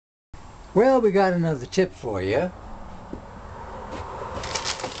Well, we got another tip for you.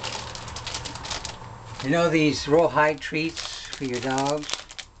 You know these Rawhide Treats for your dogs?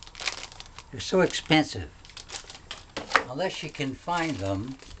 They're so expensive. Unless you can find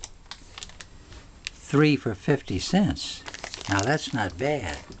them 3 for 50 cents. Now that's not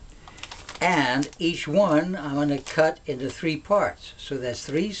bad. And each one I'm going to cut into 3 parts. So that's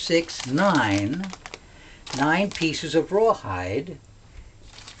 3, 6, 9. 9 pieces of rawhide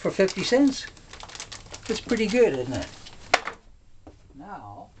for 50 cents. It's pretty good, isn't it?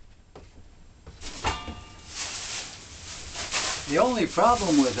 Now, the only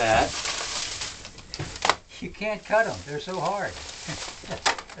problem with that, you can't cut them. They're so hard.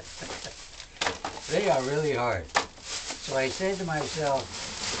 They are really hard. So I said to myself,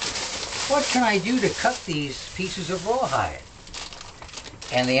 what can I do to cut these pieces of rawhide?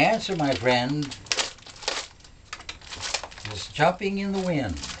 And the answer, my friend, is jumping in the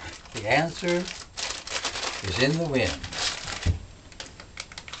wind. The answer is in the wind.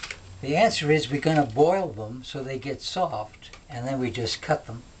 The answer is we're going to boil them so they get soft, and then we just cut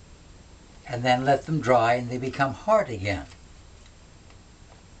them and then let them dry and they become hard again.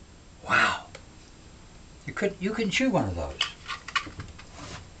 Wow! You can chew one of those.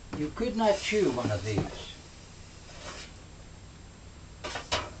 You could not chew one of these.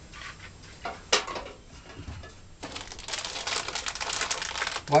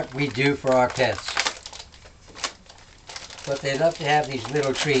 What we do for our pets. But they love to have these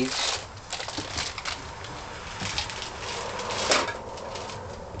little treats.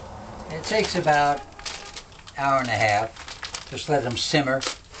 It takes about an hour and a half. Just let them simmer.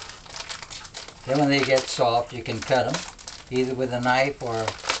 Then when they get soft, you can cut them, either with a knife or a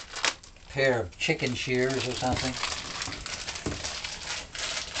pair of chicken shears or something.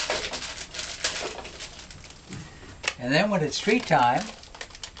 And then when it's treat time,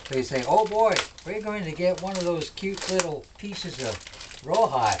 they say, oh boy, we're going to get one of those cute little pieces of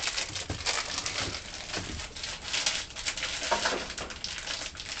rawhide.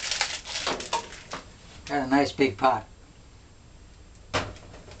 Got a nice big pot.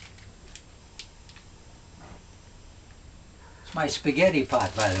 It's my spaghetti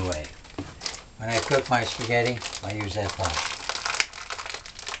pot, by the way. When I cook my spaghetti, I use that pot.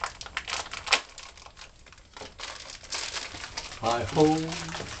 Hi-ho,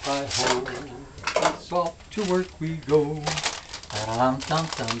 hi-ho, it's off to work we go.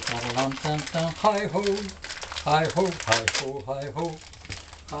 Ta-da-dum-dum-dum, ta-da-dum-dum-dum, hi-ho, hi-ho, hi-ho, hi-ho,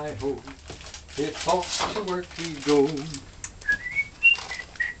 hi-ho, it's off to work we go.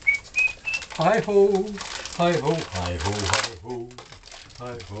 Hi-ho, hi-ho, hi-ho, hi-ho,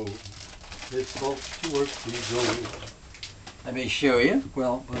 hi-ho, it's off to work we go. Let me show you.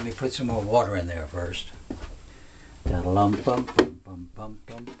 Well, let me put some more water in there first. Da-da-lum, bum, bum, bum, bum,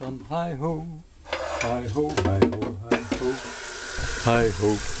 bum, bum, hi-ho, hi-ho, hi-ho, hi-ho,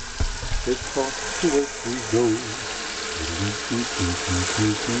 hi-ho, it's off to work we go.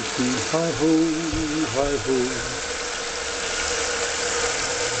 Hi-ho, hi-ho.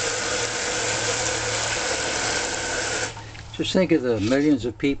 Just think of the millions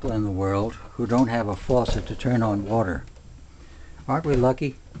of people in the world who don't have a faucet to turn on water. Aren't we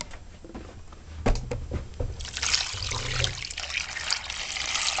lucky?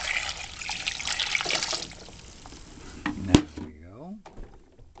 There we go.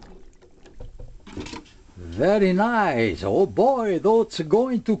 Very nice. Oh boy, that's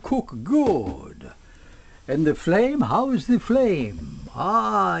going to cook good. And the flame, how is the flame?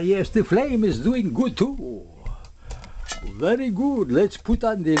 Ah, yes, the flame is doing good too. Very good. Let's put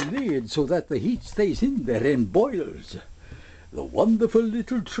on the lid so that the heat stays in there and boils. The wonderful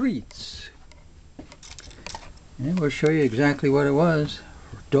little treats. And we'll show you exactly what it was.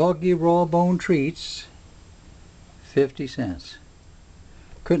 Doggy raw bone treats, 50 cents.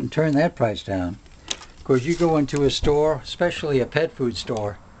 Couldn't turn that price down. Of course, you go into a store, especially a pet food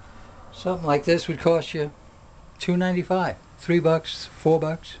store, something like this would cost you $2.95, $3,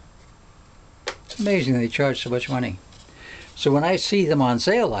 $4. It's amazing they charge so much money. So when I see them on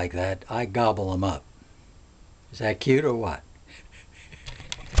sale like that, I gobble them up. Is that cute or what?